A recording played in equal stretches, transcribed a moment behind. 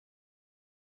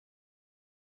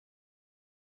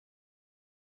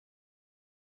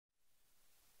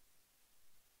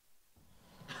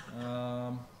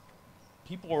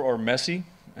People are messy,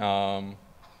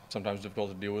 sometimes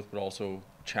difficult to deal with, but also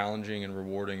challenging and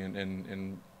rewarding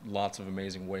in lots of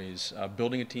amazing ways.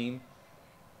 Building a team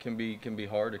can be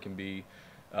hard. It can be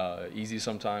easy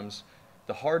sometimes.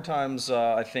 The hard times,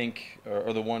 I think,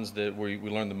 are the ones that we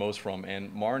learn the most from.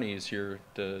 And Marni is here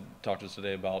to talk to us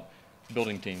today about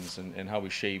building teams and how we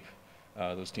shape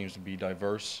those teams to be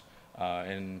diverse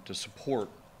and to support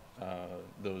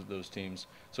those teams.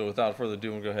 So without further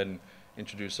ado, we'll go ahead and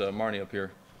introduce Marni up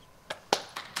here.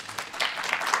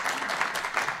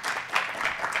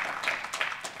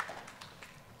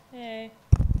 Hey,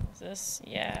 is this?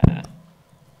 Yeah.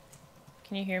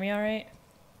 Can you hear me all right?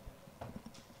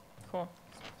 Cool.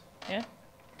 Yeah?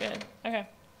 Good. Okay.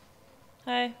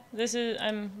 Hi,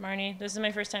 I'm Marni. This is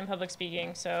my first time public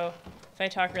speaking, so if I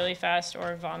talk really fast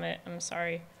or vomit, I'm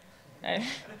sorry.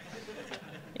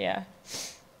 Yeah.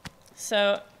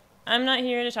 So I'm not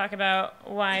here to talk about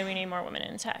why we need more women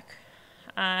in tech.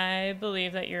 I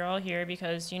believe that you're all here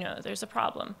because you know there's a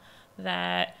problem,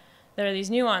 that there are these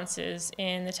nuances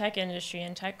in the tech industry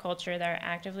and tech culture that are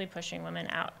actively pushing women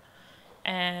out.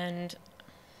 And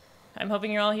I'm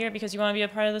hoping you're all here because you want to be a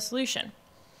part of the solution.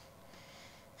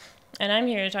 And I'm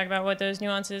here to talk about what those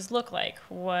nuances look like,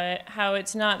 how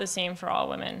it's not the same for all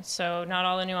women. So not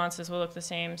all the nuances will look the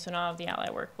same, so not all of the ally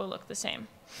work will look the same.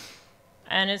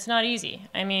 And it's not easy.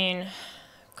 I mean,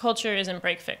 culture isn't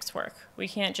break-fix work. We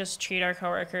can't just treat our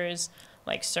coworkers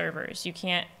like servers. You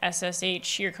can't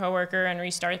SSH your coworker and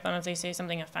restart them if they say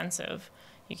something offensive.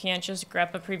 You can't just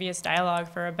grep a previous dialogue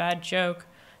for a bad joke.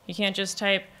 You can't just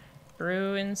type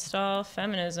brew install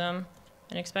feminism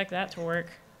and expect that to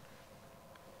work.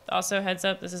 Also, heads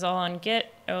up, this is all on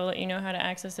Git. I will let you know how to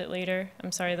access it later.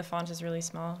 I'm sorry, the font is really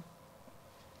small.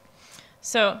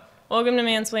 So, welcome to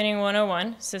Mansplaining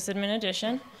 101, Cisadmin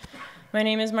edition. My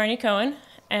name is Marni Cohen,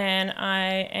 and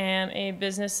I am a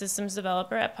business systems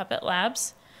developer at Puppet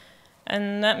Labs,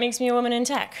 and that makes me a woman in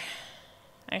tech.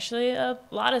 Actually, a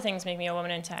lot of things make me a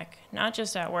woman in tech, not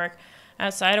just at work.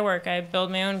 Outside of work, I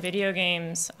build my own video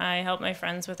games. I help my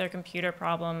friends with their computer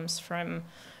problems, from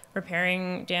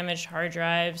repairing damaged hard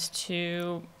drives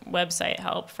to website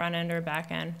help, front end or back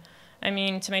end. I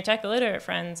mean, to my tech illiterate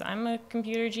friends, I'm a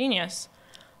computer genius.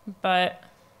 But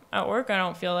at work, I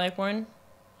don't feel like one.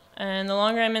 And the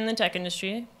longer I'm in the tech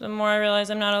industry, the more I realize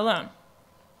I'm not alone.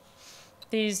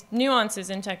 These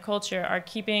nuances in tech culture are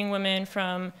keeping women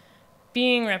from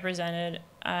being represented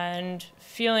and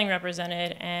feeling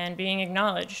represented and being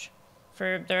acknowledged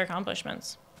for their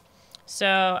accomplishments.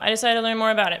 So I decided to learn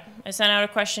more about it. I sent out a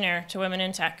questionnaire to women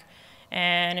in tech,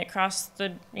 and it crossed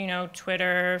the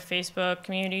Twitter, Facebook,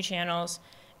 community channels.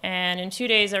 And in 2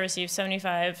 days, I received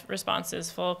 75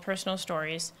 responses full of personal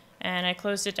stories. And I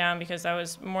closed it down because that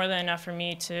was more than enough for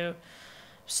me to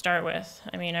start with.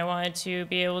 I mean, I wanted to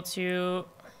be able to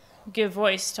give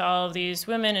voice to all of these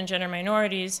women and gender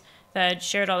minorities that had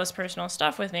shared all this personal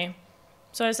stuff with me.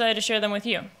 So I decided to share them with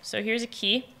you. So here's a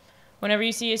key. Whenever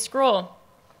you see a scroll,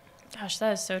 gosh,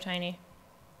 that is so tiny.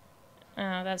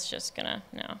 Oh, that's just gonna,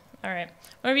 no. All right.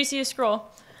 Whenever you see a scroll,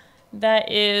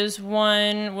 that is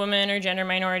one woman or gender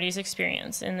minority's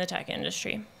experience in the tech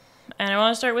industry. And I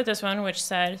want to start with this one, which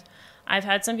said, I've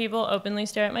had some people openly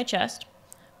stare at my chest,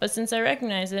 but since I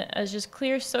recognize it as just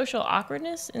clear social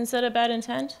awkwardness instead of bad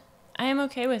intent, I am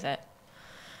okay with it.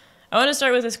 I want to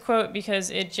start with this quote because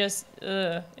it just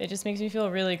makes me feel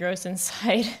really gross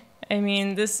inside. I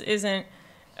mean, this isn't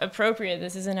appropriate.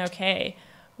 This isn't okay.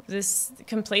 This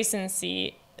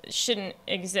complacency shouldn't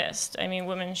exist. I mean,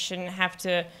 women shouldn't have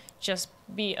to just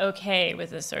be okay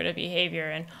with this sort of behavior.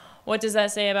 And what does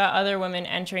that say about other women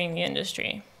entering the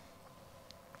industry?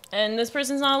 And this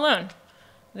person's not alone.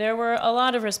 There were a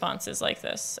lot of responses like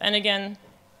this. And again,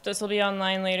 this will be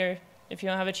online later. If you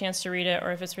don't have a chance to read it,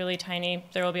 or if it's really tiny,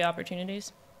 there will be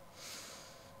opportunities.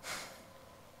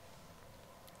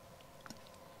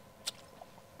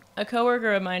 A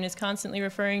coworker of mine is constantly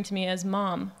referring to me as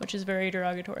mom, which is very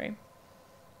derogatory.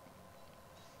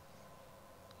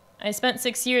 I spent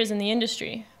 6 years in the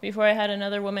industry before I had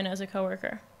another woman as a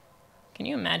coworker. Can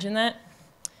you imagine that?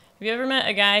 Have you ever met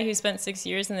a guy who spent 6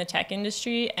 years in the tech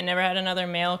industry and never had another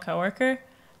male coworker?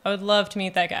 I would love to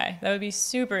meet that guy. That would be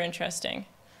super interesting.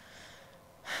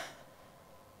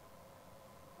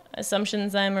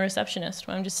 Assumptions I'm a receptionist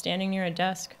when I'm just standing near a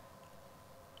desk.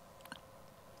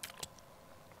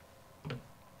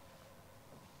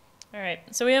 All right,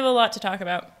 so we have a lot to talk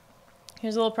about.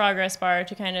 Here's a little progress bar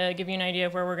to kind of give you an idea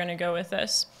of where we're going to go with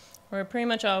this. We're pretty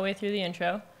much all the way through the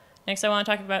intro. Next, I want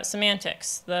to talk about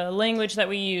semantics, the language that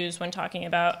we use when talking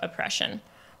about oppression.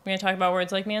 We're going to talk about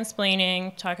words like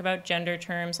mansplaining, talk about gender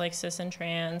terms like cis and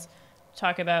trans,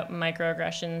 talk about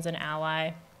microaggressions and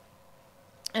ally.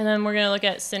 And then we're going to look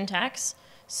at syntax.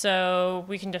 So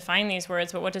we can define these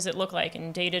words, but what does it look like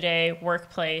in day-to-day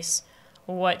workplace?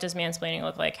 What does mansplaining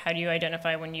look like? How do you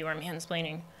identify when you are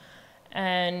mansplaining?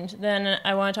 And then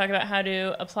I want to talk about how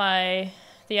to apply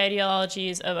the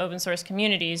ideologies of open source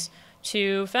communities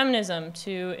to feminism,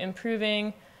 to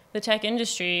improving the tech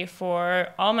industry for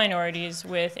all minorities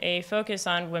with a focus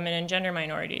on women and gender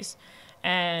minorities.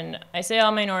 And I say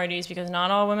all minorities because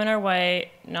not all women are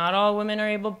white, not all women are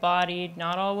able-bodied,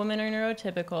 not all women are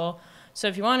neurotypical. So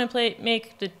if you want to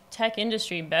make the tech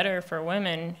industry better for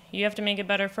women, you have to make it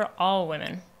better for all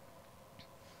women.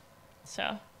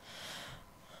 So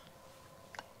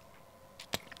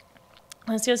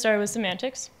let's get started with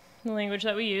semantics, the language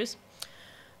that we use.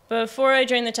 Before I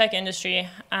joined the tech industry,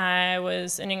 I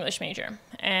was an English major.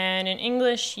 And in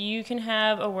English, you can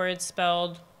have a word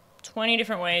spelled 20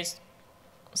 different ways,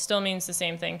 still means the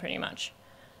same thing pretty much.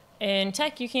 In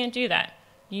tech, you can't do that.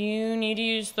 You need to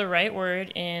use the right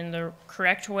word in the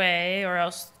correct way, or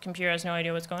else the computer has no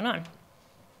idea what's going on.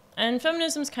 And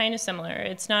feminism's kind of similar.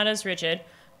 It's not as rigid,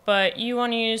 but you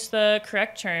want to use the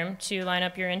correct term to line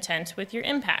up your intent with your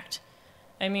impact.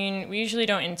 I mean, we usually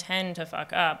don't intend to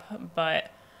fuck up,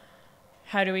 but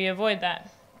how do we avoid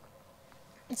that?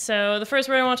 So the first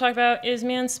word I want to talk about is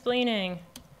mansplaining.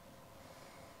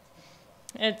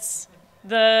 It's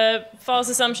the false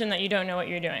assumption that you don't know what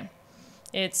you're doing.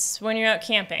 It's when you're out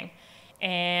camping,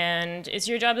 and it's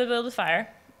your job to build a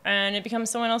fire, and it becomes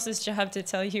someone else's job to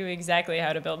tell you exactly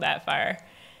how to build that fire.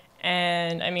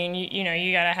 And I mean, you know,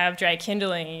 you gotta have dry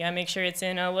kindling. You gotta make sure it's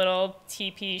in a little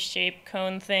teepee-shaped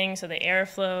cone thing so the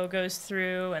airflow goes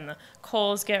through and the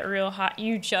coals get real hot.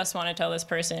 You just want to tell this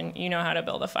person you know how to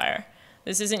build a fire.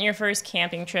 This isn't your first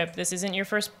camping trip. This isn't your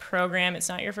first program. It's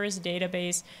not your first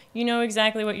database. You know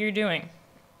exactly what you're doing.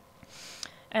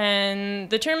 And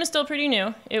the term is still pretty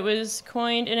new. It was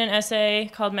coined in an essay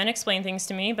called Men Explain Things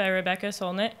to Me by Rebecca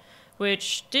Solnit,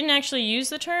 which didn't actually use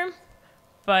the term,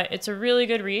 but it's a really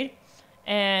good read.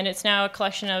 And it's now a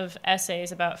collection of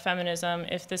essays about feminism.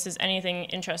 If this is anything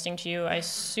interesting to you, I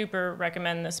super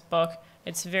recommend this book.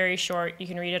 It's very short. You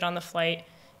can read it on the flight.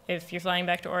 If you're flying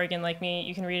back to Oregon like me,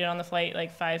 you can read it on the flight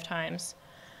like 5 times.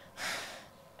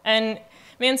 And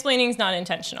mansplaining is not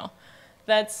intentional.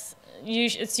 It's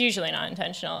usually not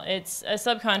intentional. It's a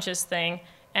subconscious thing,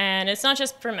 and it's not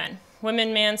just for men. Women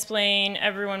mansplain,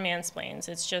 everyone mansplains.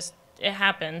 It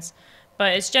happens.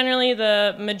 But it's generally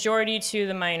the majority to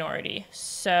the minority.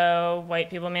 So white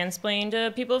people mansplain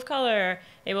to people of color,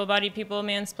 able-bodied people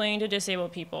mansplain to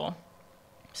disabled people,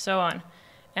 so on.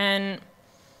 And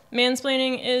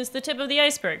mansplaining is the tip of the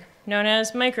iceberg, known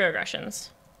as microaggressions.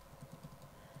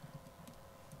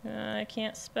 I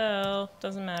can't spell,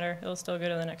 doesn't matter, it'll still go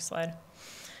to the next slide.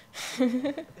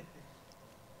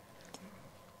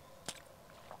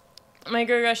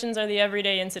 Microaggressions are the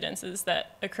everyday incidences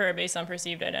that occur based on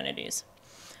perceived identities.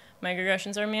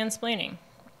 Microaggressions are mansplaining.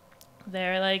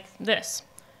 They're like this.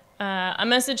 A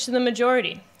message to the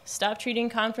majority. Stop treating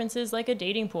conferences like a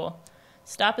dating pool.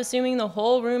 Stop assuming the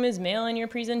whole room is male in your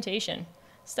presentation.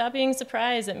 Stop being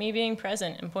surprised at me being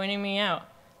present and pointing me out.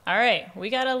 All right,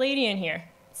 we got a lady in here.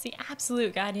 It's the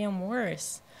absolute goddamn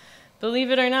worst.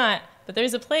 Believe it or not, but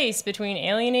there's a place between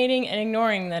alienating and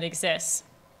ignoring that exists.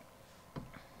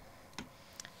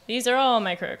 These are all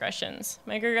microaggressions.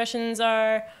 Microaggressions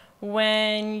are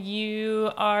when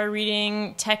you are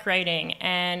reading tech writing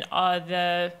and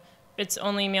it's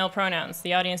only male pronouns.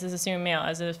 The audience is assumed male,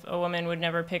 as if a woman would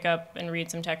never pick up and read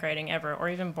some tech writing ever, or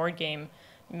even board game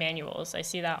manuals. I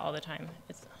see that all the time.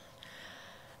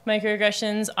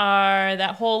 Microaggressions are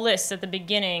that whole list at the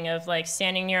beginning of like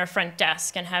standing near a front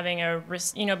desk and having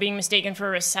being mistaken for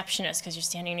a receptionist because you're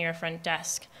standing near a front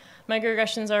desk.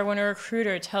 Microaggressions are when a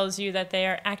recruiter tells you that they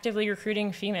are actively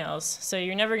recruiting females, so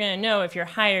you're never going to know if you're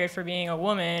hired for being a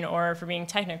woman or for being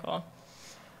technical.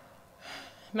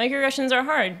 Microaggressions are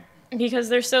hard because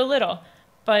they're so little,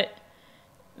 but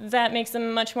that makes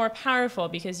them much more powerful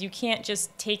because you can't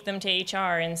just take them to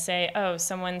HR and say, oh,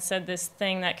 someone said this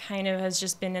thing that kind of has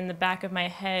just been in the back of my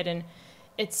head, and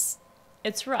it's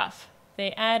rough.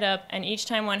 They add up, and each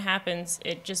time one happens,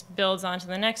 it just builds onto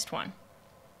the next one.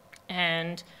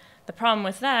 And the problem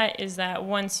with that is that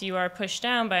once you are pushed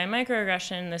down by a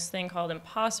microaggression, this thing called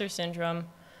imposter syndrome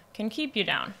can keep you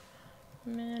down.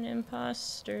 Man,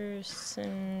 imposter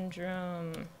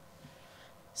syndrome.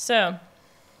 So,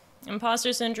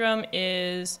 imposter syndrome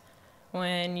is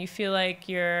when you feel like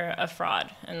you're a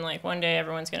fraud, and like one day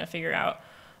everyone's going to figure out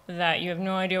that you have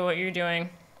no idea what you're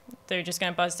doing. They're just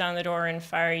going to bust down the door and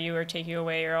fire you or take you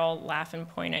away or all laugh and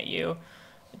point at you.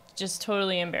 Just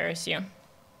totally embarrass you.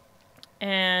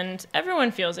 And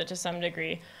everyone feels it to some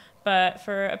degree. But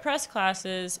for oppressed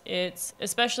classes, it's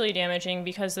especially damaging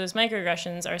because those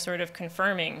microaggressions are sort of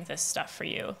confirming this stuff for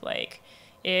you. Like,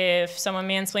 if someone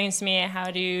mansplains to me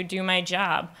how to do my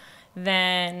job,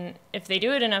 then if they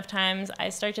do it enough times, I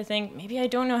start to think, maybe I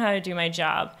don't know how to do my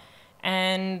job.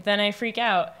 And then I freak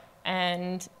out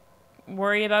and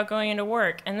worry about going into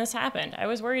work. And this happened. I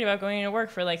was worried about going into work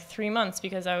for like 3 months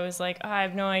because I was like, oh, I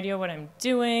have no idea what I'm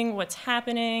doing, what's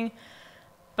happening.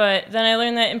 But then I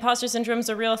learned that imposter syndrome is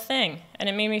a real thing, and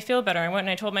it made me feel better. I went and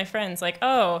I told my friends, like,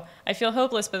 oh, I feel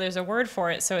hopeless, but there's a word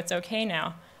for it, so it's okay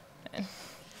now. And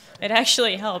it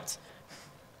actually helped.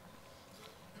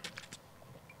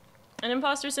 And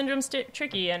imposter syndrome's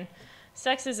tricky, and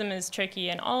sexism is tricky,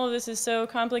 and all of this is so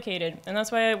complicated. And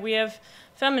that's why we have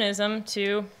feminism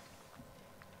to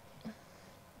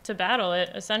battle it,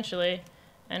 essentially.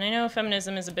 And I know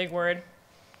feminism is a big word.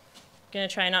 Going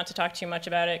to try not to talk too much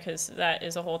about it because that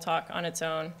is a whole talk on its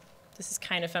own. This is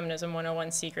kind of feminism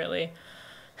 101 secretly.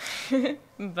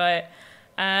 But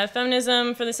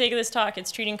feminism, for the sake of this talk, it's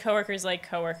treating coworkers like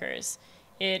coworkers.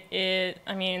 I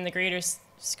mean, in the greater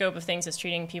scope of things, it's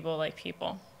treating people like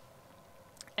people.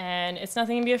 And it's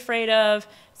nothing to be afraid of.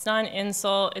 It's not an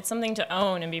insult. It's something to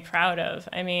own and be proud of.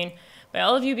 I mean, by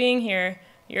all of you being here,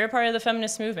 you're a part of the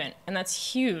feminist movement, and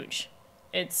that's huge.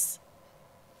 It's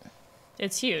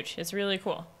huge. It's really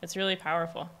cool. It's really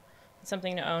powerful. It's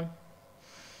something to own.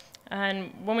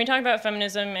 And when we talk about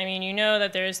feminism, I mean, you know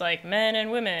that there's like men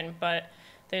and women, but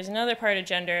there's another part of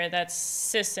gender that's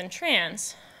cis and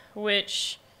trans,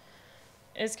 which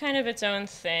is kind of its own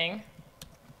thing,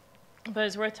 but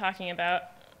is worth talking about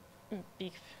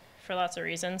for lots of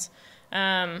reasons.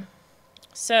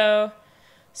 So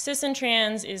cis and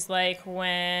trans is like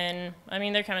when, I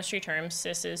mean, they're chemistry terms.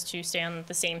 Cis is to stay on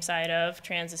the same side of,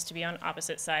 trans is to be on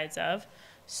opposite sides of.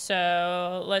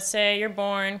 So let's say you're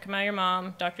born, come out of your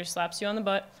mom, doctor slaps you on the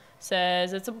butt,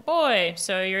 says it's a boy,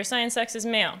 so your assigned sex is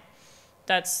male.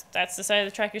 That's the side of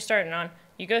the track you're starting on.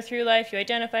 You go through life, you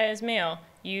identify as male,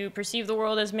 you perceive the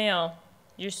world as male.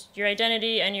 Your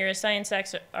identity and your assigned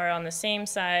sex are on the same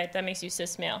side. That makes you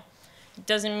cis male. It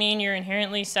doesn't mean you're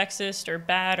inherently sexist or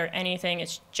bad or anything.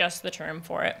 It's just the term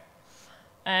for it.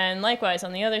 And likewise,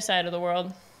 on the other side of the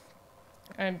world,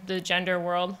 or the gender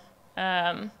world,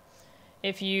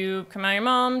 if you come out of your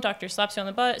mom, doctor slaps you on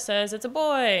the butt, says it's a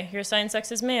boy, your assigned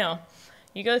sex is male.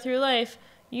 You go through life,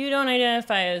 you don't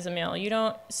identify as a male. You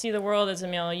don't see the world as a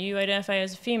male. You identify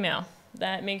as a female.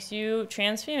 That makes you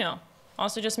trans female.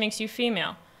 Also just makes you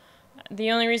female.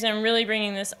 The only reason I'm really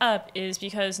bringing this up is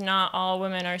because not all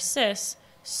women are cis,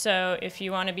 so if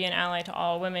you want to be an ally to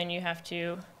all women, you have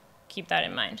to keep that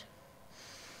in mind.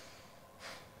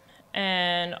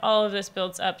 And all of this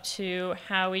builds up to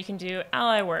how we can do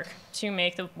ally work to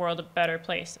make the world a better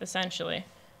place, essentially.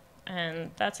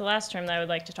 And that's the last term that I would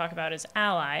like to talk about is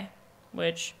ally,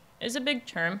 which is a big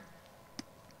term.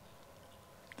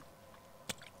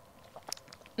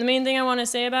 The main thing I want to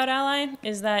say about ally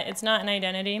is that it's not an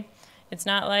identity. It's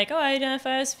not like, oh, I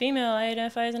identify as female, I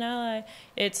identify as an ally.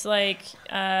 It's like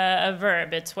a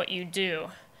verb. It's what you do.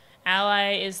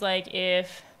 Ally is like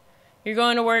if you're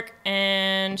going to work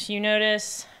and you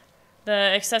notice the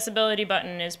accessibility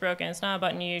button is broken. It's not a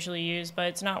button you usually use, but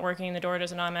it's not working. The door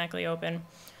doesn't automatically open.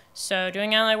 So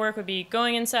doing ally work would be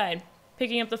going inside,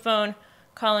 picking up the phone,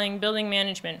 calling building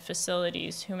management,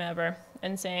 facilities, whomever,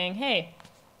 and saying, hey,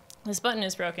 this button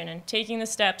is broken, and taking the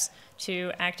steps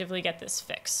to actively get this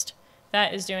fixed.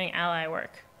 That is doing ally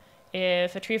work.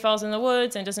 If a tree falls in the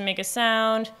woods and doesn't make a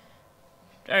sound,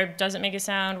 or doesn't make a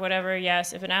sound, whatever,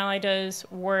 yes. If an ally does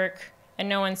work and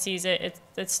no one sees it,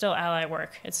 it's still ally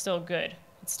work. It's still good.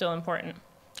 It's still important.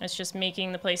 It's just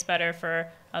making the place better for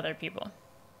other people.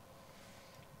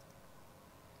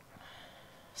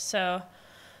 So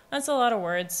that's a lot of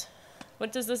words.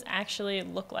 What does this actually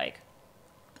look like?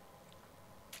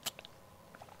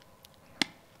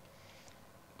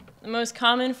 The most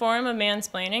common form of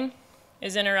mansplaining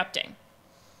is interrupting.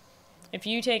 If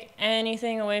you take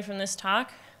anything away from this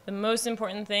talk, the most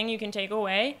important thing you can take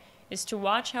away is to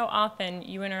watch how often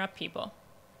you interrupt people.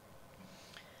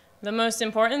 The most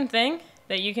important thing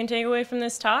that you can take away from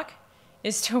this talk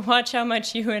is to watch how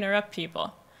much you interrupt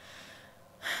people.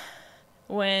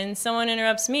 When someone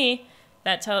interrupts me,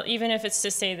 even if it's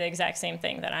to say the exact same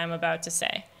thing that I'm about to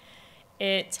say,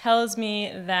 it tells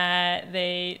me that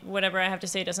whatever I have to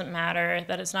say doesn't matter,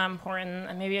 that it's not important,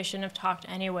 and maybe I shouldn't have talked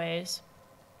anyways.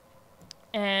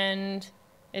 And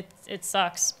it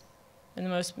sucks in the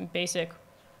most basic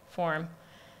form.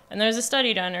 And there was a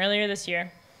study done earlier this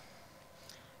year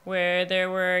where there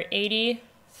were 80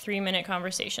 3-minute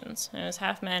conversations. And it was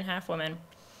half men, half women.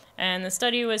 And the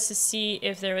study was to see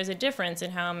if there was a difference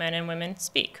in how men and women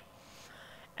speak.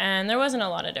 And there wasn't a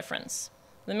lot of difference.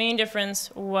 The main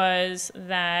difference was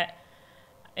that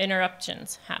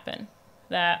interruptions happen,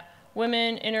 that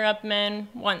women interrupt men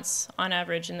once on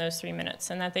average in those 3 minutes,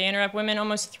 and that they interrupt women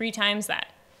almost 3 times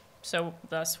that. So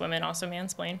thus women also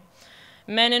mansplain.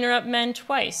 Men interrupt men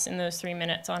twice in those 3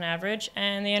 minutes on average,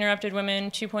 and they interrupted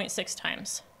women 2.6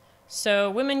 times. So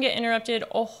women get interrupted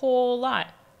a whole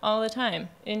lot all the time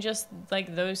in just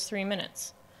like those 3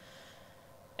 minutes.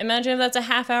 Imagine if that's a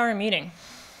half-hour meeting.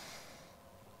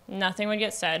 Nothing would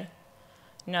get said,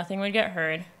 nothing would get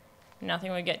heard,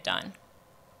 nothing would get done.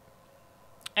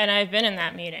 And I've been in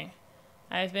that meeting.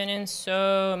 I've been in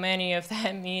so many of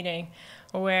that meeting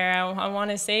where I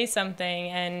want to say something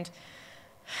and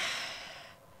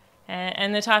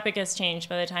the topic has changed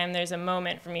by the time there's a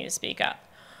moment for me to speak up.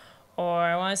 Or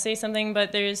I want to say something,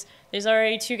 but there's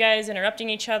already 2 guys interrupting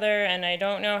each other, and I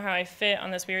don't know how I fit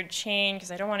on this weird chain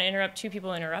because I don't want to interrupt 2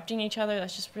 people interrupting each other.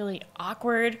 That's just really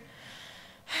awkward.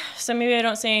 So maybe I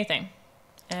don't say anything.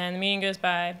 And the meeting goes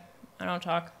by. I don't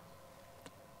talk.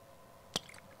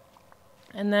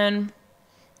 And then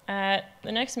at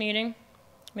the next meeting,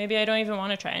 maybe I don't even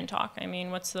want to try and talk. I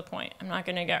mean, what's the point? I'm not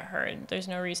going to get heard. There's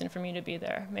no reason for me to be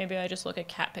there. Maybe I just look at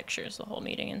cat pictures the whole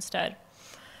meeting instead.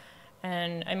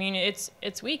 And I mean, it's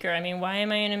weaker. I mean, why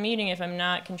am I in a meeting if I'm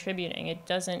not contributing?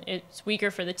 It's weaker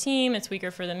for the team. It's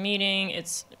weaker for the meeting.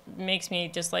 It makes me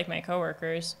dislike my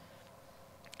coworkers.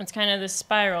 It's kind of this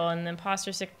spiral, and the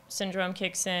imposter syndrome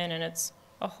kicks in, and it's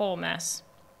a whole mess.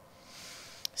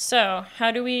 So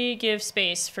how do we give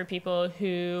space for people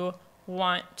who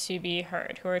want to be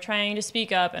heard, who are trying to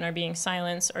speak up and are being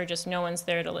silenced, or just no one's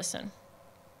there to listen?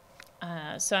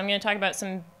 So I'm going to talk about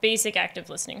some basic active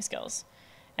listening skills.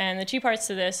 And the 2 parts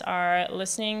to this are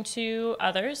listening to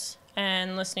others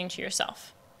and listening to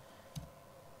yourself.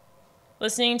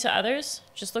 Listening to others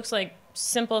just looks like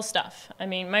simple stuff. I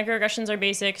mean, microaggressions are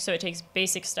basic, so it takes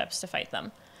basic steps to fight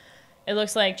them. It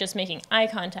looks like just making eye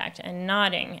contact and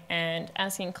nodding and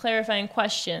asking clarifying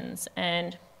questions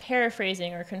and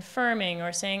paraphrasing or confirming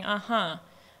or saying, uh-huh.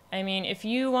 I mean, if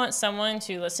you want someone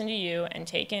to listen to you and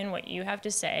take in what you have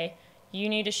to say, you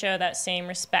need to show that same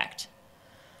respect.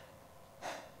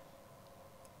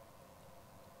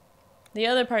 The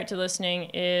other part to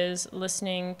listening is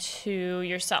listening to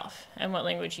yourself and what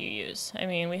language you use. I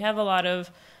mean, we have a lot of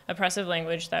oppressive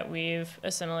language that we've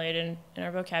assimilated in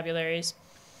our vocabularies.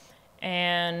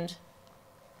 And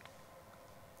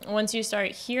once you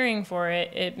start hearing for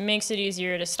it, it makes it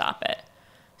easier to stop it.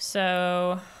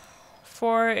 So,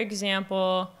 for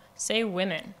example, say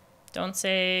women. Don't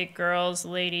say girls,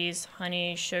 ladies,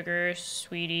 honey, sugar,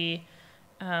 sweetie,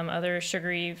 other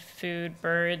sugary food,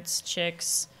 birds,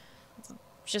 chicks.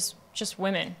 Just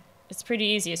women. It's pretty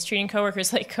easy. It's treating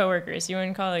coworkers like coworkers. You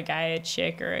wouldn't call a guy a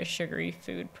chick or a sugary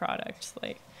food product.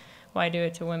 Like, why do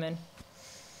it to women?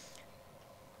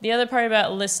 The other part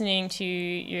about listening to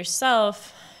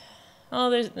yourself,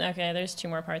 there's 2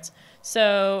 more parts.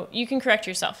 So you can correct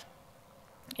yourself.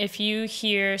 If you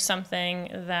hear something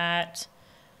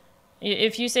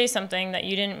if you say something that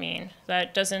you didn't mean,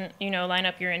 that doesn't, line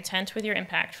up your intent with your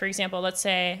impact. For example, let's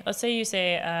say you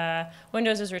say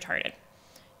Windows is retarded.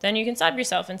 Then you can stop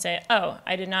yourself and say, oh,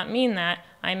 I did not mean that.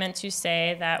 I meant to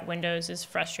say that Windows is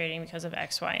frustrating because of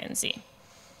X, Y, and Z.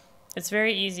 It's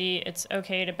very easy. It's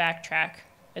okay to backtrack.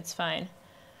 It's fine.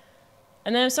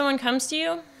 And then if someone comes to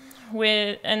you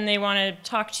and they want to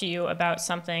talk to you about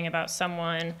something, about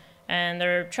someone, and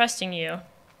they're trusting you,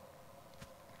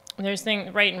 there's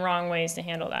right and wrong ways to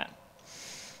handle that.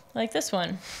 Like this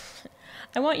one.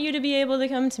 I want you to be able to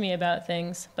come to me about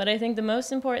things, but I think the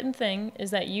most important thing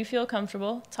is that you feel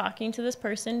comfortable talking to this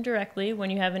person directly when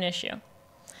you have an issue.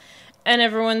 And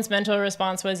everyone's mental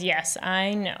response was, yes,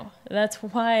 I know. That's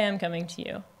why I'm coming to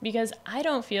you, because I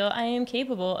don't feel I am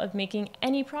capable of making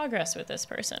any progress with this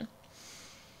person.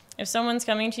 If someone's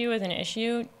coming to you with an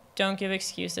issue, don't give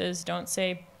excuses. Don't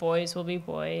say boys will be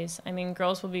boys. I mean,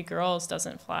 girls will be girls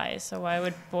doesn't fly, so why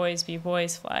would boys be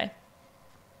boys fly?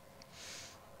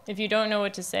 If you don't know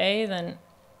what to say, then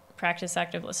practice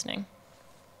active listening.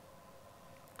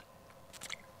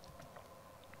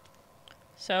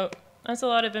 So that's a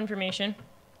lot of information.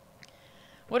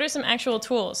 What are some actual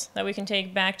tools that we can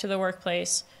take back to the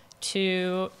workplace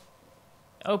to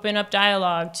open up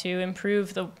dialogue, to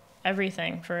improve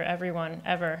everything for everyone,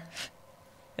 ever?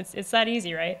 It's that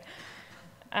easy, right?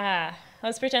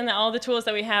 Let's pretend that all the tools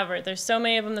that we have, there's so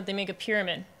many of them that they make a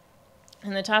pyramid.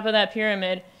 And the top of that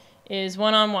pyramid is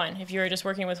one-on-one. If you're just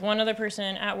working with one other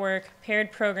person at work, paired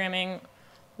programming,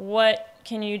 what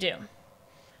can you do?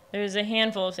 There's a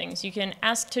handful of things. You can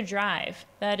ask to drive.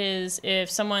 That is, if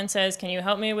someone says, can you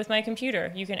help me with my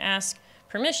computer? You can ask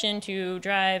permission to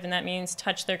drive, and that means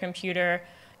touch their computer,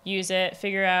 use it,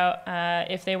 figure out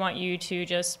if they want you to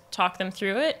just talk them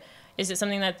through it. Is it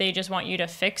something that they just want you to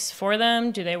fix for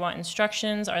them? Do they want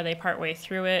instructions? Are they partway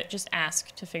through it? Just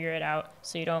ask to figure it out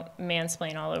so you don't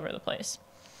mansplain all over the place.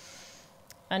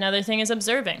 Another thing is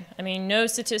observing. I mean, no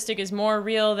statistic is more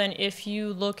real than if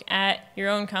you look at your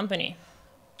own company.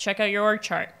 Check out your org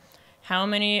chart. How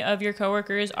many of your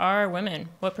coworkers are women?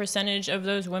 What percentage of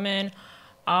those women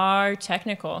are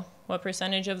technical? What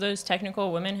percentage of those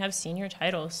technical women have senior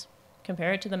titles?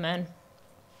 Compare it to the men.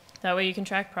 That way you can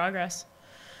track progress.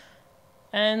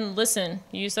 And listen.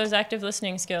 Use those active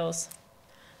listening skills.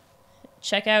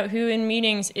 Check out who in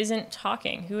meetings isn't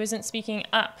talking, who isn't speaking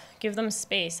up. Give them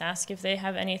space. Ask if they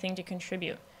have anything to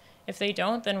contribute. If they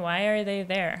don't, then why are they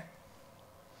there?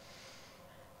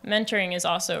 Mentoring is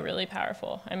also really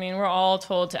powerful. I mean, we're all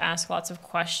told to ask lots of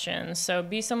questions, so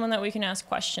be someone that we can ask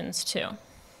questions to.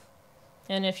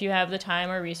 And if you have the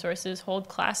time or resources, hold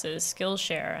classes,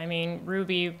 Skillshare. I mean,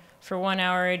 Ruby for 1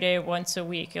 hour a day, once a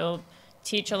week. It'll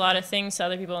teach a lot of things to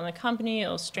other people in the company.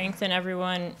 It'll strengthen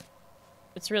everyone.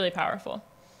 It's really powerful.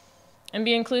 And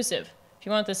be inclusive. If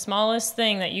you want, the smallest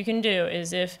thing that you can do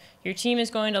is, if your team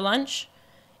is going to lunch,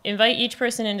 invite each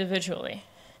person individually.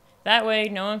 That way,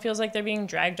 no one feels like they're being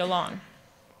dragged along.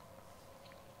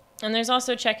 And there's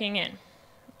also checking in.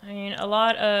 I mean, a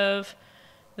lot of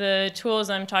the tools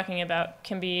I'm talking about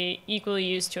can be equally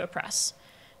used to oppress.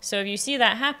 So if you see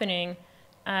that happening,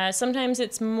 sometimes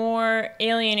it's more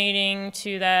alienating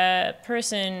to the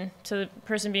person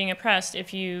being oppressed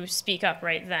if you speak up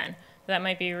right then. That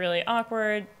might be really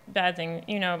awkward, bad thing,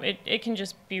 you know, it can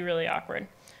just be really awkward.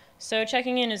 So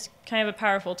checking in is kind of a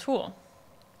powerful tool.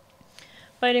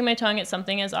 Biting my tongue at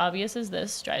something as obvious as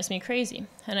this drives me crazy,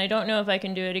 and I don't know if I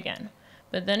can do it again.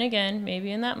 But then again,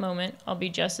 maybe in that moment, I'll be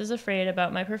just as afraid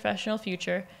about my professional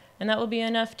future, and that will be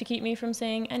enough to keep me from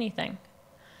saying anything.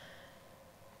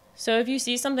 So if you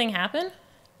see something happen,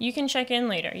 you can check in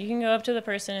later. You can go up to the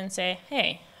person and say,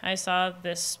 hey, I saw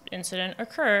this incident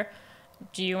occur.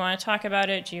 Do you want to talk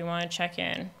about it? Do you want to check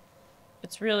in?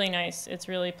 It's really nice. It's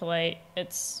really polite.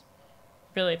 It's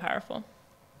really powerful.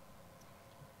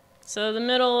 So the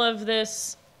middle of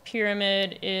this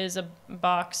pyramid is a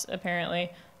box, apparently,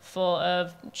 full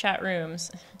of chat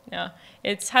rooms. No,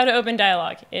 it's how to open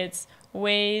dialogue. It's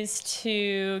ways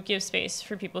to give space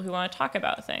for people who want to talk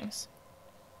about things.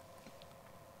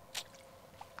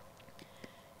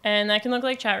 And that can look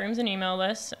like chat rooms and email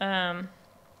lists.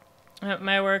 At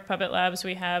my work, Puppet Labs,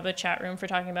 we have a chat room for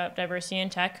talking about diversity in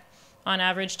tech. On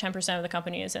average, 10% of the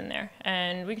company is in there.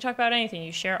 And we can talk about anything.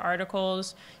 You share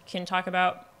articles, you can talk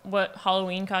about what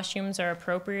Halloween costumes are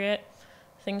appropriate,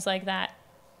 things like that.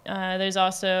 There's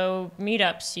also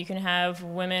meetups. You can have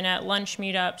women at lunch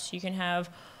meetups. You can have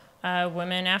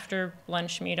women after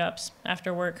lunch meetups,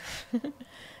 after work.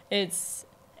 It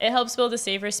helps build a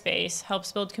safer space,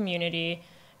 helps build community.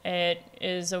 It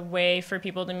is a way for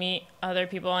people to meet other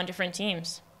people on different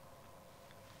teams.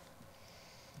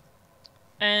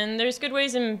 And there's good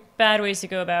ways and bad ways to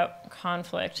go about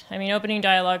conflict. I mean, opening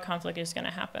dialogue, conflict is going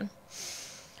to happen.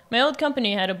 My old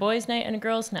company had a boys' night and a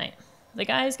girls' night. The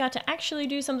guys got to actually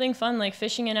do something fun like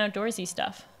fishing and outdoorsy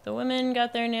stuff. The women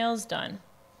got their nails done.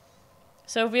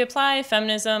 So if we apply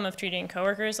feminism of treating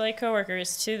coworkers like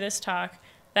coworkers to this talk,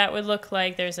 that would look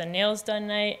like there's a nails done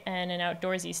night and an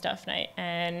outdoorsy stuff night.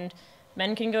 And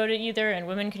men can go to either and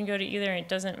women can go to either, and it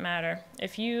doesn't matter.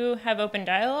 If you have open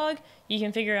dialogue, you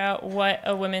can figure out what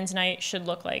a women's night should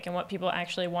look like and what people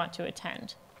actually want to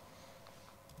attend.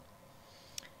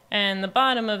 And the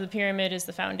bottom of the pyramid is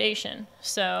the foundation.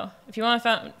 So if you want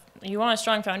a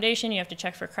strong foundation, you have to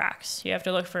check for cracks. You have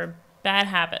to look for bad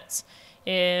habits.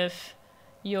 If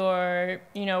your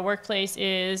workplace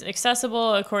is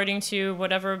accessible according to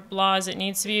whatever laws it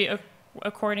needs to be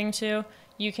according to,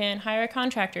 you can hire a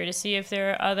contractor to see if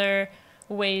there are other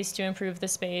ways to improve the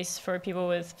space for people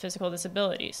with physical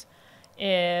disabilities.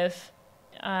 If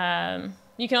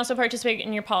you can also participate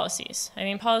in your policies. I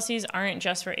mean, policies aren't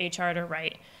just for HR to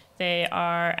write. They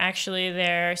are actually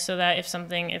there so that if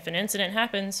an incident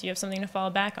happens, you have something to fall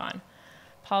back on.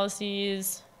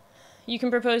 Policies, you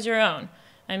can propose your own.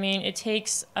 I mean, it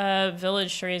takes a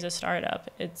village to raise a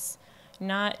startup. It's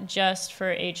not just for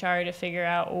HR to figure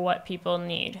out what people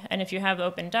need. And if you have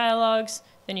open dialogues,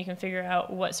 then you can figure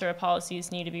out what sort of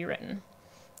policies need to be written.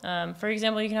 For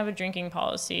example, you can have a drinking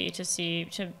policy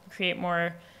to create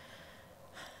more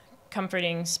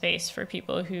comforting space for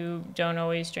people who don't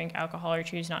always drink alcohol or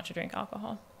choose not to drink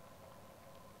alcohol.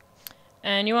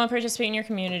 And you want to participate in your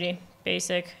community.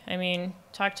 basic. I mean,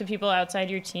 talk to people outside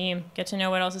your team. Get to know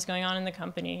what else is going on in the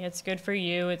company. It's good for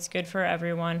you. It's good for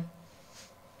everyone.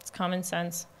 It's common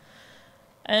sense.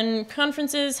 And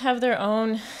conferences have their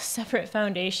own separate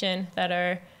foundation that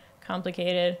are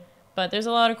complicated, but there's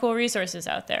a lot of cool resources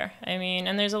out there. I mean,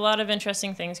 and there's a lot of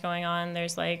interesting things going on.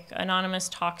 There's like anonymous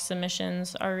talk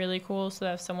submissions are really cool, so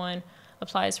that if someone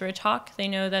applies for a talk, they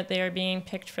know that they are being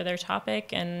picked for their topic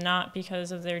and not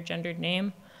because of their gendered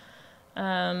name.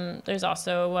 There's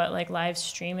also live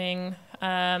streaming,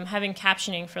 having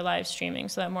captioning for live streaming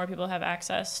so that more people have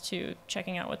access to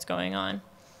checking out what's going on.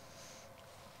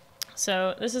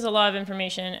 So this is a lot of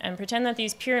information, and pretend that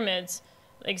these pyramids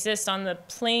exist on the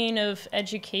plane of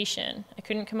education. I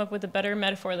couldn't come up with a better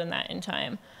metaphor than that in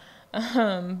time.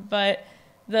 But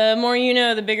the more you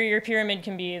know, the bigger your pyramid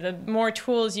can be, the more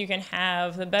tools you can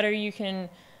have, the better you can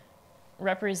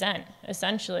represent,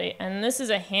 essentially. And this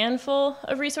is a handful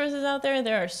of resources out there.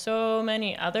 There are so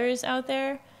many others out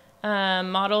there.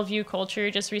 Model View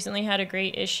Culture just recently had a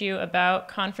great issue about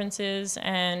conferences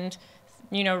and,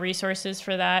 resources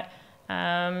for that.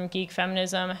 Geek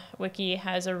Feminism Wiki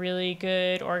has a really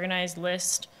good organized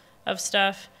list of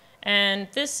stuff. And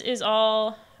this is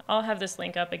all, I'll have this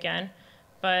link up again,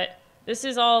 but this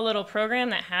is all a little program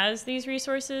that has these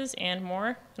resources and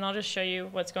more. And I'll just show you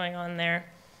what's going on there.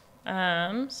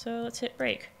 So let's hit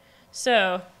break.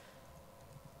 So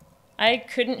I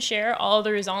couldn't share all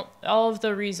of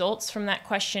the results from that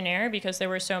questionnaire because there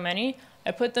were so many.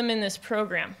 I put them in this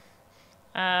program.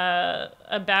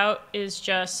 About is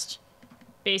just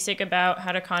basic about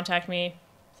how to contact me,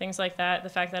 things like that. The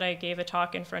fact that I gave a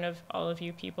talk in front of all of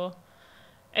you people.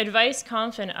 Advice,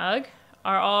 conf, and UG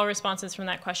are all responses from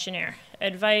that questionnaire.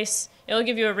 Advice, it'll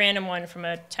give you a random one from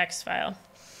a text file.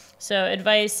 So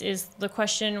advice is, the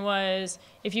question was,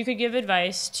 if you could give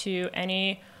advice to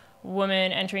any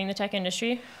woman entering the tech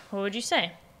industry, what would you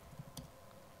say?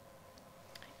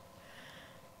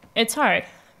 It's hard,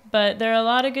 but there are a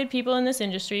lot of good people in this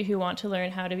industry who want to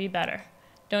learn how to be better.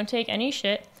 Don't take any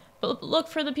shit, but look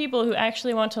for the people who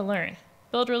actually want to learn.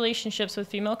 Build relationships with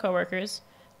female coworkers.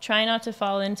 Try not to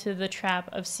fall into the trap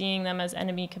of seeing them as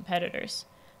enemy competitors.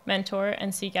 Mentor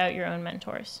and seek out your own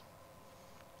mentors.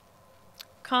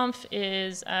 Conf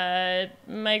is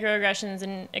microaggressions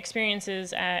and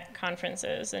experiences at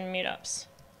conferences and meetups.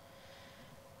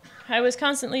 I was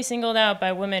constantly singled out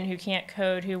by women who can't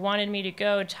code, who wanted me to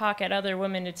go talk at other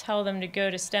women to tell them to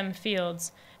go to STEM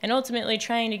fields, and ultimately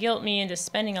trying to guilt me into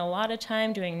spending a lot of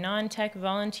time doing non-tech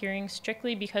volunteering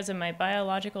strictly because of my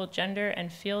biological gender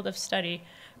and field of study,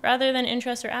 rather than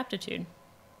interest or aptitude.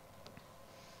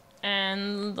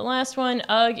 And the last one,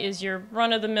 UG, is your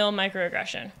run-of-the-mill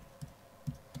microaggression.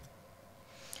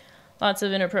 Lots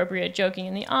of inappropriate joking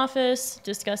in the office,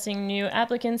 discussing new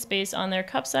applicants based on their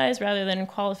cup size rather than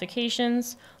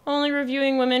qualifications, only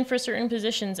reviewing women for certain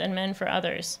positions and men for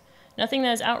others. Nothing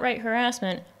that is outright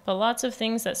harassment, but lots of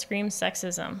things that scream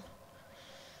sexism.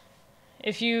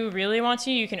 If you really want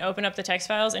to, you can open up the text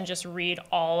files and just read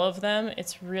all of them.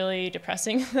 It's really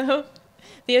depressing, though.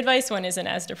 The advice one isn't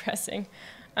as depressing.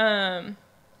 And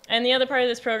the other part of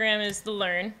this program is the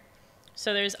Learn.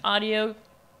 So there's audio,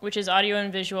 which is audio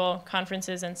and visual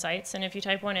conferences and sites. And if you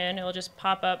type one in, it'll just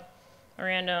pop up a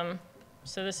random.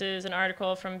 So this is an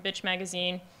article from Bitch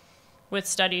Magazine with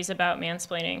studies about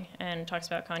mansplaining and talks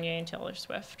about Kanye and Taylor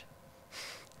Swift.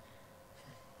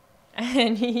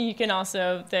 And you can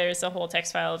also, there's a whole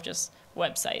text file of just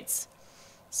websites.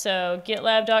 So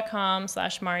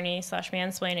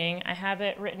gitlab.com/Marni/mansplaining. I have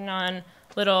it written on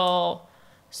little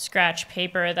scratch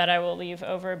paper that I will leave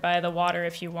over by the water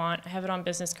if you want. I have it on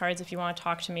business cards if you want to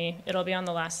talk to me. It'll be on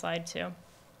the last slide too.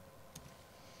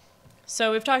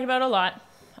 So we've talked about a lot.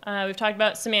 We've talked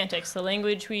about semantics, the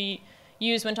language we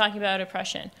use when talking about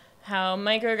oppression, how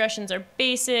microaggressions are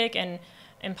basic and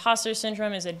imposter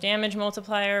syndrome is a damage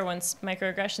multiplier once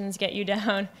microaggressions get you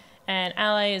down, and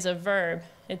ally is a verb.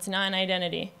 It's not an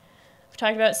identity. We've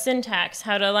talked about syntax,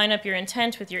 how to line up your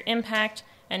intent with your impact,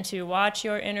 and to watch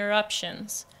your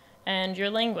interruptions, and your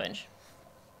language.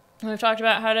 We've talked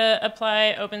about how to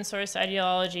apply open source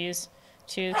ideologies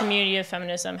to the community of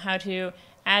feminism, how to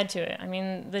add to it. I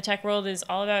mean, the tech world is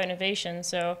all about innovation,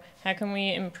 so how can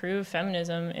we improve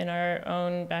feminism in our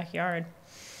own backyard?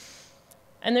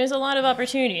 And there's a lot of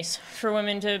opportunities for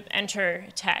women to enter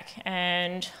tech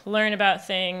and learn about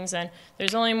things, and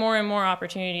there's only more and more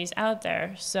opportunities out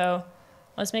there, so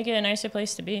let's make it a nicer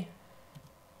place to be.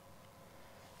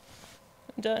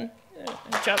 I'm done. I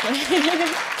dropped my... I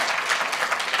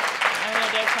don't know,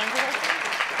 do I have time for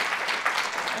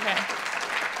questions? Okay.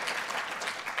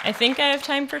 I think I have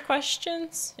time for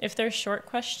questions, if they're short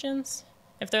questions.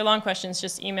 If they're long questions,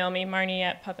 just email me, Marni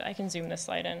at Puppet. I can zoom this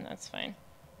slide in. That's fine.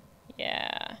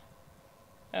 Yeah.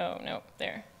 Oh, no,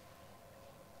 there.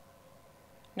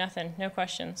 Nothing. No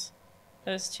questions.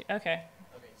 Those two. Okay.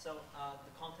 Okay, so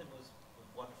the content was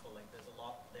wonderful. Like, there's a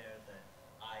lot there that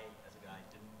I, as a guy,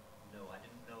 didn't know. I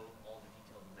didn't know all the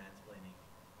details of mansplaining,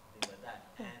 things like that.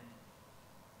 And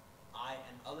I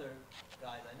and other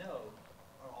guys I know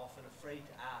are often afraid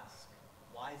to ask,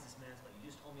 why is this mansplaining?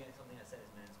 You just told me something I said is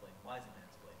mansplaining. Why is it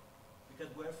mansplaining?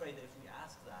 Because we're afraid that if we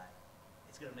ask that,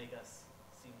 it's going to make us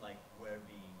seem like we're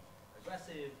being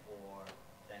aggressive, or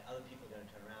that other people are going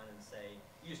to turn around and say,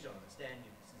 you just don't understand,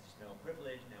 this is just male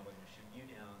privilege, now we're going to shoot you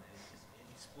down, and it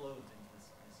explodes into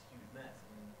this huge mess,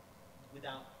 and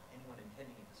without anyone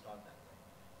intending it to start that way.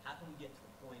 How can we get to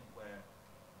the point where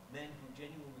men who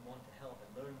genuinely want to help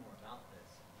and learn more about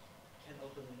this can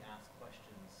openly ask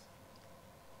questions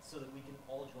so that we can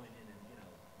all join in and,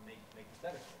 make this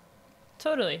better for them?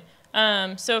 Totally.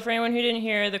 So for anyone who didn't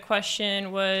hear, the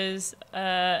question was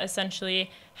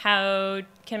essentially, how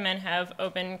can men have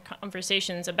open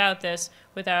conversations about this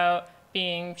without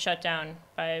being shut down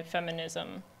by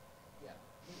feminism? Yeah.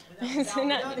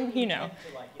 Without any intent to,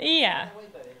 Yeah, that way,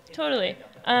 but it totally.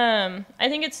 I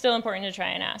think it's still important to try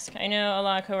and ask. I know a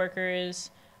lot of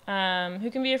coworkers who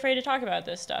can be afraid to talk about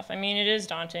this stuff. I mean, it is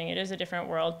daunting. It is a different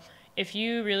world. If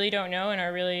you really don't know and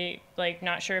are really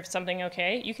not sure if it's something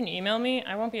okay, you can email me.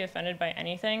 I won't be offended by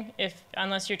anything,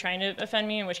 unless you're trying to offend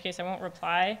me, in which case I won't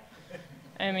reply.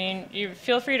 I mean, you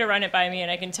feel free to run it by me and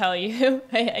I can tell you.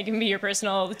 I can be your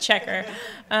personal checker.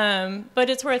 But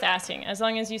it's worth asking. As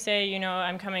long as you say,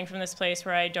 I'm coming from this place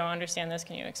where I don't understand this,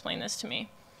 can you explain this to me?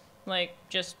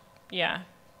 Yeah.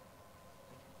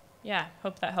 Yeah,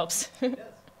 hope that helps. Yes.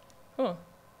 Cool.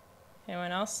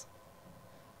 Anyone else?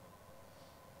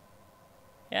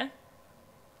 Yeah? Do you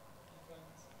find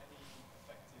any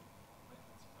effective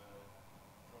methods for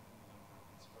dropping the number of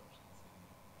interruptions in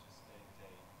just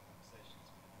day-to-day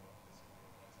conversations within your office or your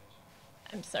organization?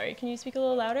 I'm sorry, can you speak a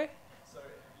little louder? So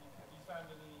have you found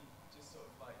any just sort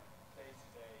of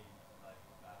day-to-day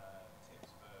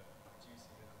tips for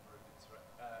reducing the number of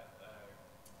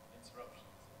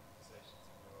interruptions in conversations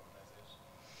in your organization?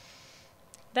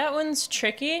 That one's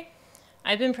tricky.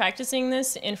 I've been practicing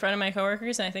this in front of my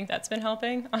coworkers, and I think that's been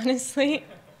helping, honestly.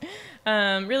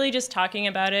 Really just talking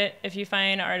about it. If you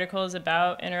find articles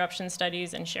about interruption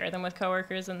studies and share them with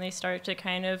coworkers, and they start to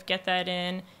kind of get that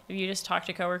in. If you just talk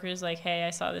to coworkers like, hey, I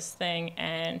saw this thing,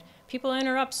 and people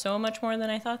interrupt so much more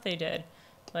than I thought they did.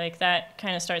 That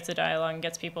kind of starts the dialogue and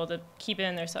gets people to keep it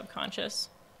in their subconscious.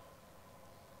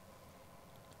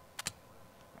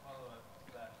 Follow-up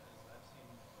to that is I've seen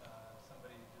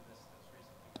somebody do this that's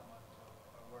recently come onto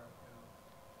our work who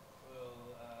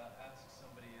will ask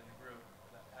somebody in the group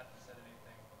that hadn't said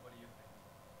anything, what do you think?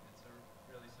 It's a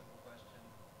really simple question,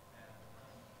 and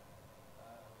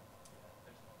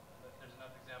there's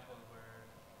enough examples where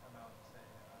come out and say,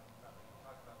 I'm not ready to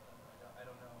talk about them, I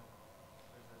don't know,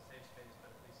 there's a safe space, but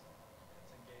at least it's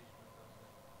engaged with those that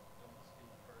don't speak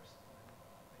first and then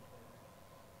think later.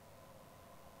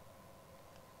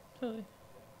 Totally.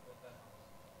 Yeah, that helps.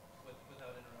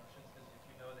 Without interruptions, because if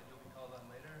you know that you'll be called on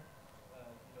later,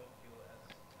 you don't feel as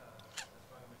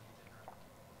strong of a need to interrupt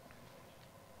communication.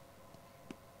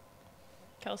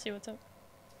 Kelsey, what's up?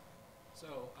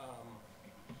 So,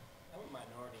 I'm a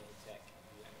minority in tech, if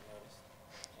you haven't noticed.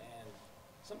 And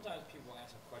sometimes people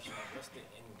ask a question like, what's the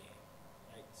end game,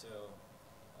 right? So,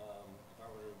 if I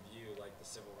were to review the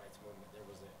civil rights movement, there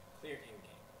was a clear end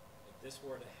game. If this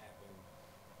were to happen,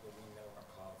 then we know our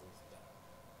cause is done,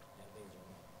 and things are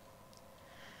wrong.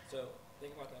 So,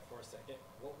 think about that for a second.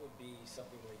 What would be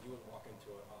something where you would walk into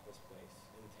an office place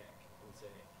in tech and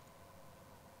say,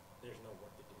 there's no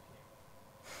work to do here?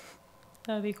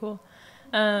 That would be cool.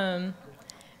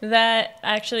 That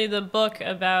actually, the book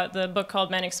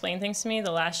called Men Explain Things to Me,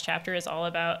 the last chapter is all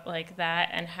about that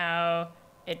and how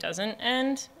it doesn't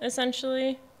end,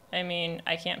 essentially. I mean,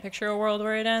 I can't picture a world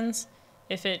where it ends.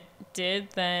 If it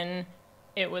did, then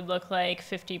it would look like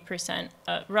 50%,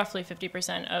 roughly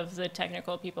 50% of the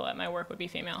technical people at my work would be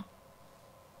female.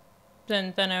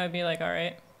 Then I would be like, all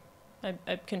right, I'm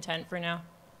content for now.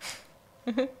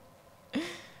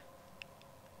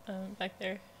 Back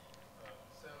there.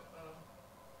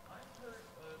 I've heard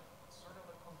sort of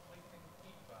a conflicting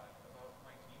feedback about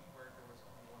my team, where there was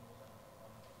only one woman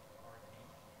on our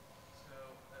team. So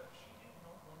she did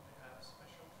not want to have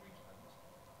special treatment,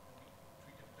 and we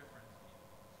treated differently.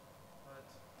 But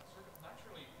sort of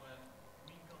naturally, when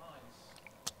we guys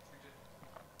treated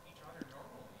each other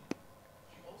normally,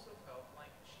 she also felt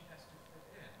like she has to fit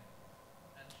in,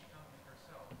 and she can't be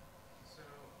herself. So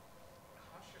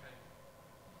how should I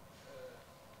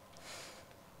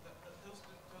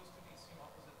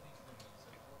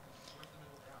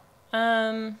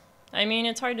I mean,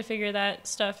 it's hard to figure that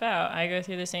stuff out. I go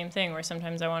through the same thing where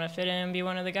sometimes I want to fit in and be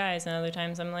one of the guys, and other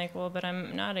times I'm like, well, but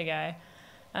I'm not a guy.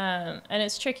 And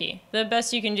it's tricky. The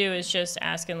best you can do is just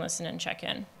ask and listen and check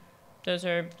in. Those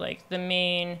are like the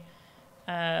main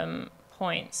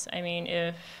points. I mean,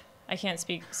 if I can't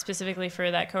speak specifically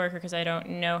for that coworker because I don't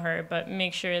know her, but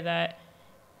make sure that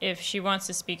if she wants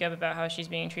to speak up about how she's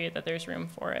being treated, that there's room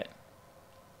for it.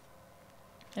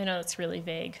 I know it's really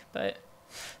vague, but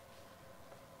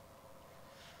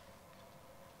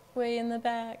way in the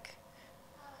back.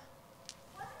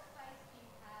 What advice do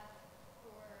you have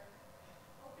for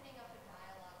opening up a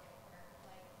dialogue at work?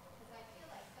 Like, because I feel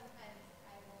like sometimes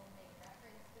I will make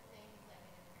reference to things like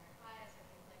an inherent bias or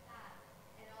things like that,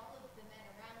 and all of the men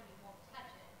around me won't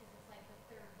touch it because it's like the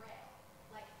third rail.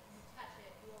 Like, you touch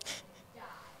it, you will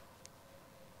die.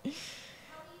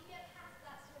 How do you get past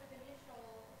that sort of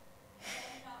initial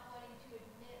them not wanting to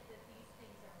admit that these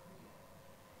things are real?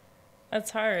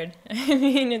 That's hard. I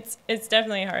mean, it's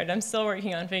definitely hard. I'm still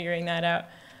working on figuring that out.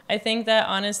 I think that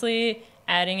honestly,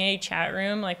 adding a chat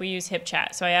room, like we use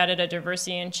HipChat, so I added a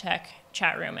diversity in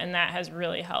chat room, and that has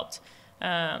really helped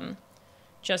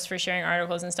just for sharing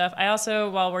articles and stuff. I also,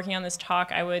 while working on this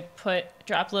talk, I would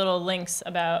drop little links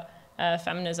about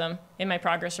feminism in my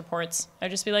progress reports.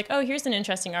 I'd just be like, oh, here's an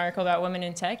interesting article about women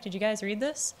in tech. Did you guys read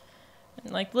this?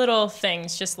 And like little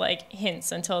things, just like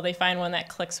hints until they find one that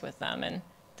clicks with them, and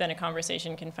then a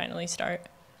conversation can finally start.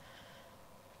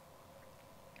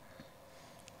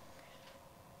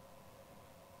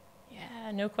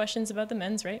 Yeah, no questions about the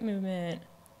men's right movement.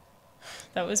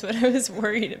 That was what I was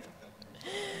worried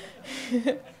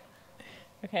about.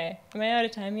 Okay, am I out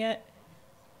of time yet?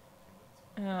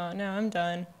 Oh, no, I'm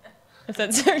done. If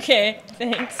that's okay,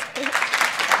 thanks.